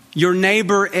your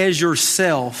neighbor as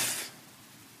yourself,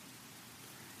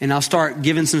 and I'll start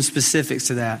giving some specifics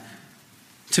to that.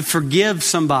 To forgive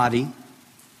somebody,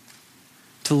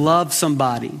 to love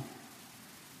somebody,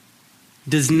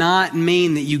 does not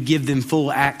mean that you give them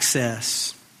full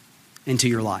access into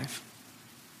your life.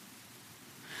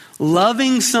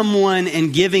 Loving someone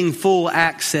and giving full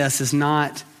access is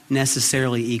not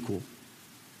necessarily equal.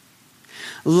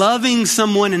 Loving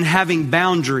someone and having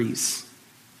boundaries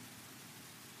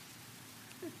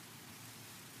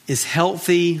is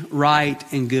healthy, right,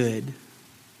 and good.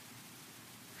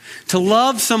 To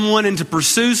love someone and to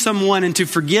pursue someone and to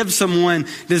forgive someone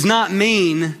does not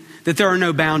mean that there are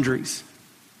no boundaries.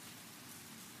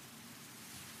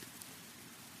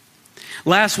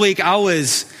 Last week, I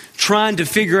was trying to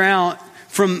figure out,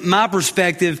 from my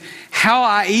perspective, how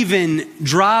I even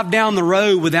drive down the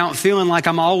road without feeling like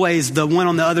I'm always the one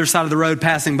on the other side of the road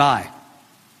passing by,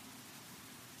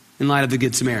 in light of the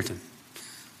Good Samaritan.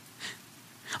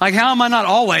 Like, how am I not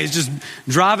always just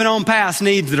driving on past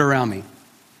needs that are around me?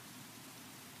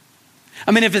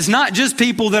 I mean, if it's not just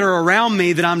people that are around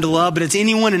me that I'm to love, but it's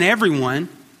anyone and everyone,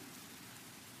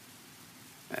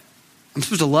 I'm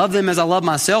supposed to love them as I love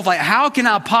myself. Like, how can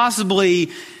I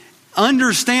possibly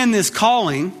understand this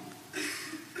calling,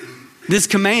 this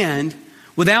command,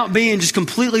 without being just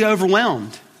completely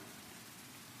overwhelmed?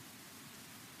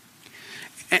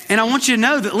 And I want you to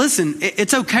know that, listen,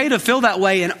 it's okay to feel that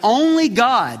way, and only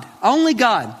God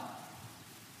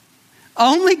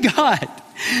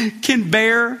can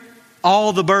bear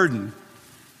all the burden.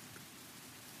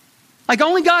 Like,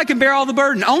 only God can bear all the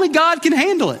burden. Only God can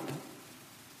handle it.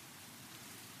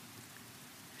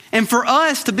 And for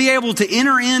us to be able to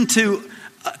enter into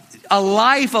a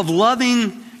life of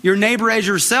loving your neighbor as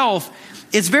yourself,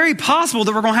 it's very possible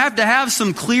that we're going to have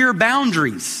some clear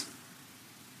boundaries.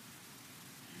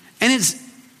 And it's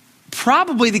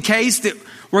probably the case that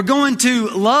we're going to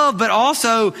love, but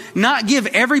also not give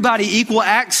everybody equal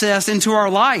access into our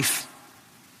life.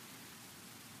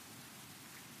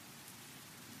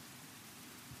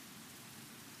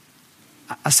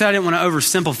 I said I didn't want to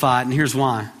oversimplify it, and here's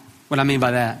why. What I mean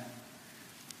by that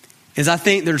is I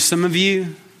think there's some of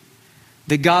you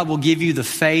that God will give you the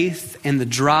faith and the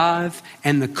drive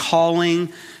and the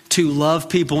calling to love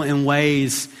people in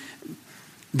ways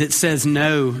that says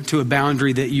no to a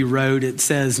boundary that you wrote. It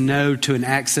says no to an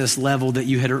access level that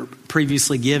you had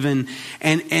previously given.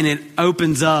 And it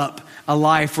opens up a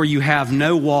life where you have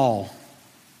no wall.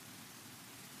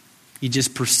 You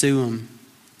just pursue them.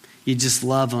 You just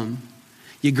love them.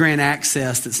 You grant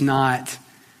access that's not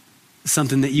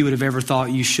something that you would have ever thought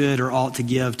you should or ought to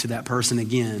give to that person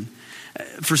again.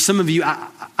 For some of you,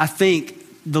 I think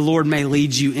the Lord may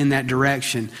lead you in that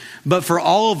direction. But for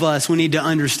all of us, we need to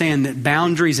understand that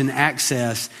boundaries and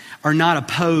access are not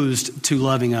opposed to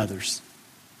loving others.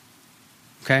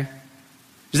 Okay?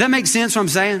 Does that make sense what I'm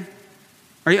saying?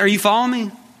 Are you following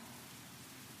me?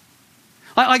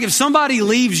 Like if somebody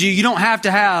leaves you, you don't have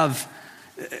to have,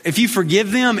 if you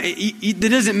forgive them, that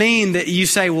doesn't mean that you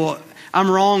say, well, I'm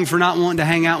wrong for not wanting to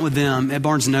hang out with them at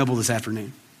Barnes & Noble this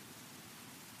afternoon.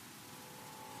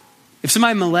 If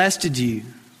somebody molested you,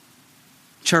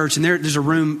 church, and there's a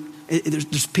room,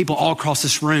 there's people all across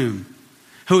this room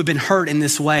who have been hurt in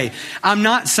this way, I'm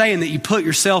not saying that you put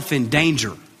yourself in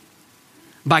danger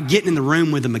by getting in the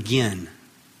room with them again.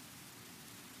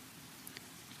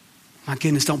 My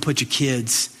goodness, don't put your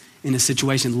kids in a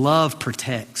situation. Love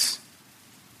protects.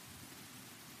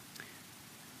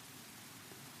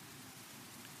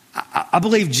 I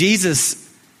believe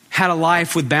Jesus had a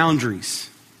life with boundaries.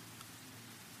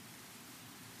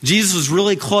 Jesus was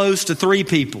really close to 3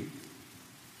 people.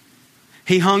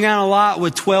 He hung out a lot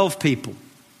with 12 people.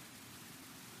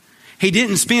 He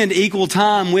didn't spend equal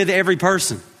time with every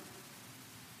person.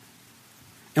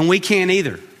 And we can't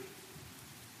either.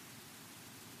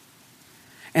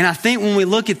 And I think when we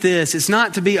look at this, it's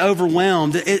not to be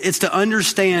overwhelmed. It's to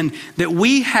understand that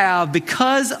we have,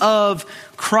 because of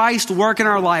Christ's work in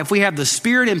our life, we have the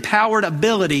Spirit-empowered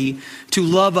ability to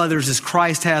love others as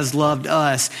Christ has loved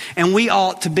us. And we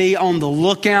ought to be on the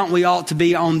lookout. We ought to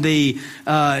be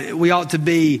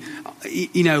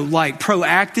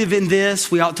proactive in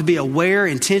this. We ought to be aware,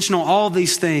 intentional, all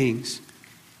these things.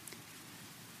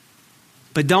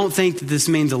 But don't think that this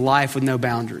means a life with no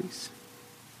boundaries.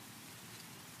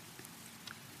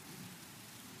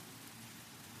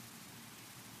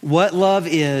 What love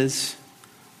is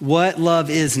what love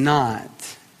is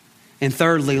not. And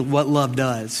thirdly, what love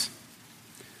does.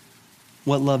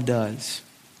 What love does.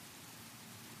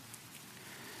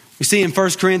 We see in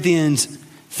 1 Corinthians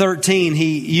 13,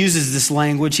 he uses this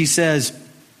language. He says,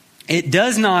 it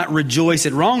does not rejoice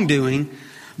at wrongdoing,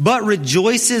 but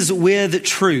rejoices with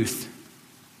truth.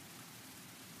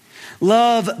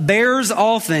 Love bears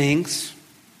all things,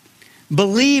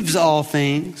 believes all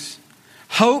things,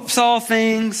 hopes all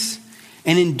things,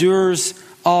 and endures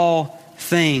all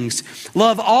things.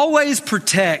 Love always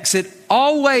protects. It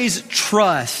always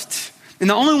trusts. And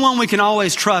the only one we can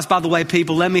always trust, by the way,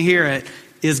 people, let me hear it,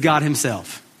 is God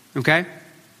himself. Okay?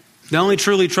 The only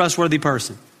truly trustworthy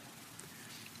person.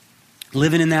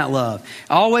 Living in that love.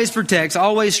 Always protects,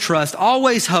 always trusts,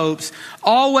 always hopes,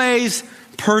 always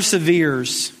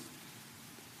perseveres.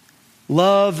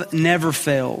 Love never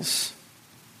fails.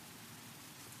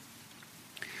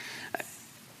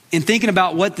 In thinking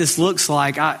about what this looks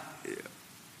like, I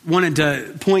wanted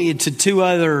to point you to two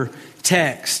other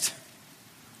texts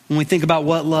when we think about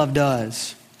what love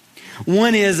does.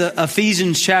 One is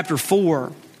Ephesians chapter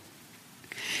 4.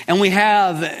 And we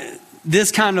have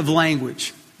this kind of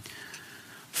language.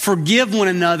 Forgive one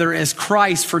another as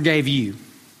Christ forgave you.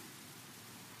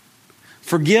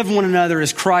 Forgive one another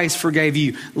as Christ forgave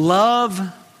you. Love,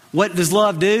 what does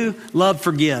love do? Love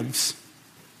forgives.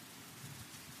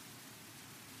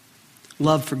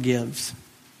 Love forgives.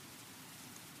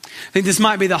 I think this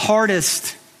might be the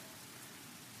hardest,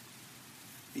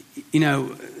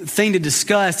 thing to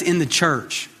discuss in the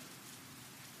church.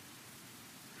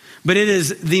 But it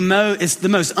is it's the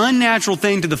most unnatural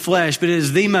thing to the flesh, but it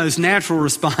is the most natural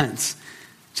response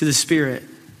to the Spirit.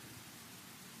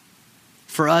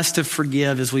 For us to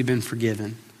forgive as we've been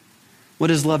forgiven. What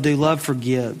does love do? Love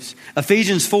forgives.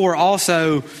 Ephesians 4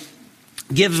 also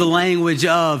gives the language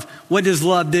of what does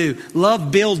love do?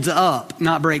 Love builds up,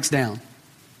 not breaks down.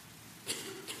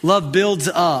 Love builds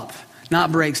up,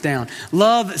 not breaks down.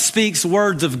 Love speaks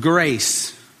words of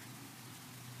grace.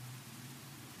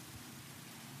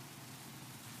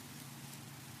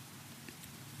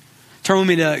 Turn with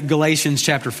me to Galatians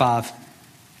chapter 5. I'm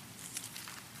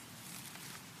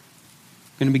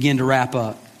going to begin to wrap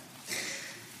up.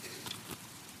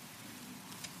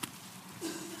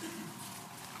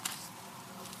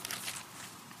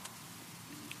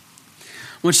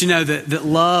 I want you to know that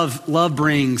love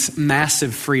brings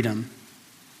massive freedom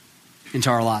into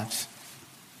our lives.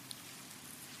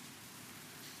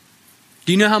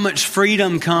 Do you know how much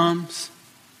freedom comes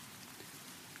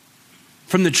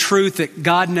from the truth that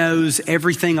God knows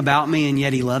everything about me and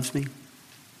yet He loves me? Do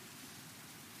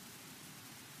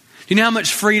you know how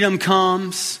much freedom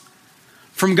comes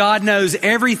from God knows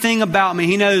everything about me?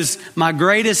 He knows my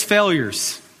greatest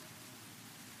failures.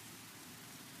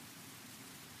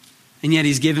 And yet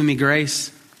He's given me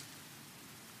grace.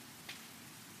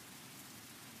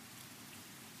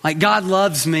 Like God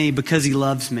loves me because He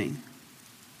loves me.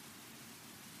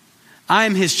 I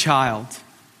am His child.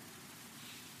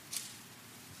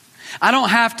 I don't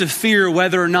have to fear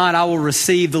whether or not I will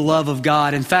receive the love of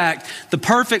God. In fact, the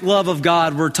perfect love of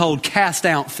God, we're told, cast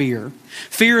out fear.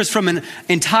 Fear is from an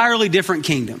entirely different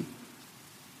kingdom.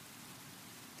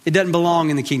 It doesn't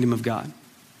belong in the kingdom of God.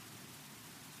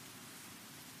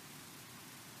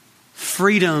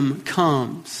 Freedom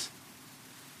comes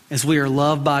as we are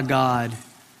loved by God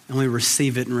and we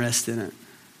receive it and rest in it.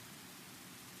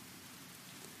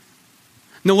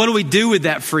 Now, what do we do with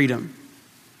that freedom?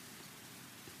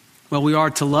 Well, we are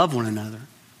to love one another.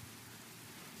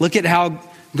 Look at how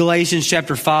Galatians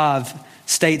chapter 5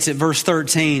 states at verse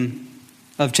 13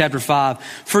 of chapter 5.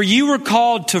 For you were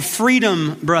called to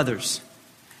freedom, brothers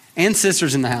and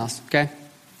sisters in the house, okay?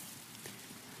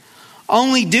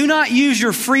 Only do not use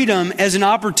your freedom as an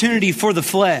opportunity for the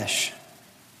flesh,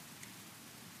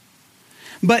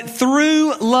 but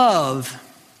through love,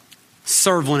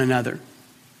 serve one another.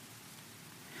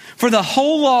 For the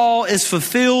whole law is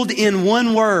fulfilled in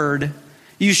one word,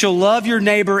 you shall love your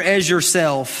neighbor as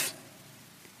yourself.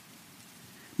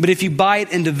 But if you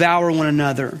bite and devour one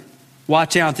another,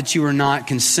 watch out that you are not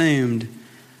consumed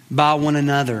by one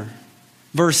another.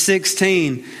 Verse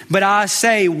 16, but I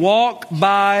say, walk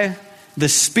by the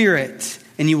Spirit,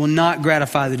 and you will not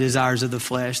gratify the desires of the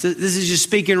flesh. This is just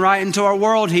speaking right into our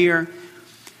world here.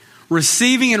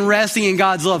 Receiving and resting in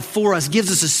God's love for us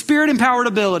gives us a Spirit-empowered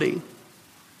ability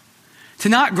to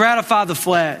not gratify the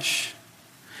flesh,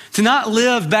 to not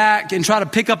live back and try to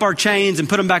pick up our chains and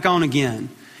put them back on again.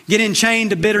 Get enchained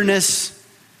to bitterness,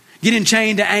 get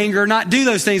enchained to anger, not do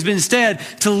those things, but instead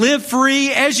to live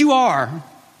free as you are.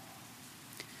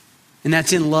 And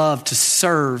that's in love to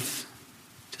serve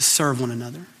one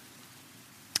another.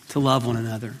 to love one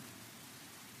another.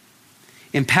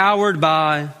 Empowered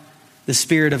by the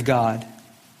Spirit of God.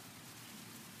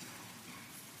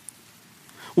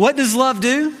 What does love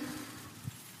do?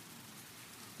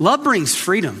 Love brings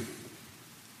freedom.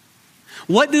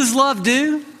 What does love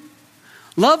do?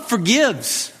 Love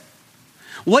forgives.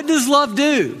 What does love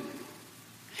do?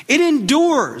 It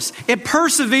endures. It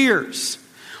perseveres.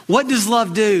 What does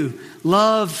love do?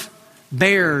 Love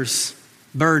bears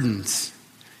burdens.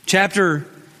 Chapter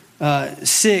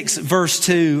 6, verse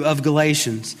 2 of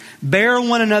Galatians. Bear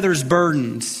one another's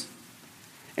burdens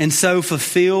and so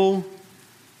fulfill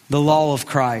the law of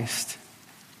Christ.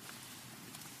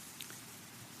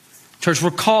 Church,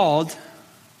 we're called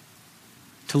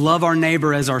to love our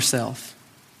neighbor as ourselves.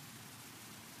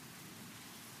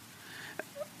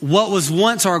 What was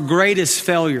once our greatest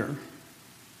failure,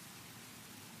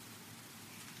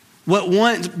 what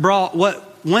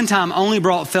one time only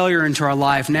brought failure into our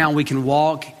life, now we can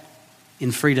walk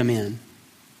in freedom in.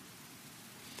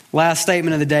 Last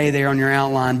statement of the day there on your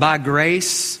outline. By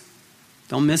grace,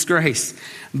 don't miss grace.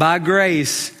 By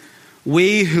grace,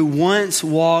 we who once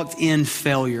walked in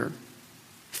failure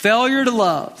to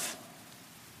love,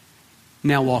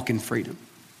 now walk in freedom.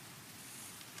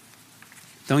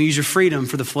 Don't use your freedom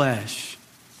for the flesh.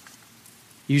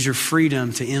 Use your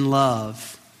freedom to, in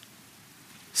love,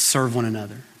 serve one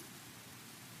another.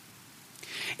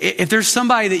 If there's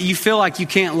somebody that you feel like you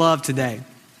can't love today,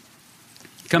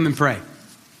 come and pray.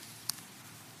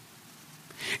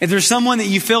 If there's someone that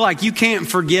you feel like you can't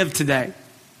forgive today,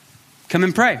 come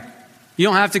and pray. You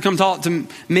don't have to come talk to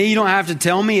me. You don't have to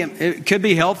tell me. It could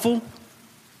be helpful.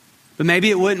 But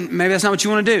maybe it wouldn't. Maybe that's not what you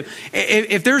want to do.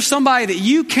 If there's somebody that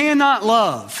you cannot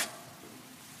love,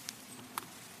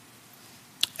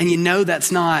 and you know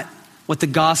that's not what the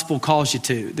gospel calls you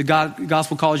to, the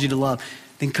gospel calls you to love,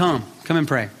 then come and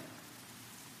pray.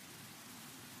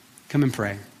 Come and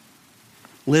pray.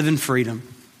 Live in freedom.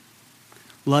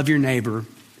 Love your neighbor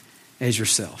as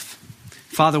yourself.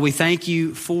 Father, we thank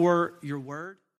you for your word.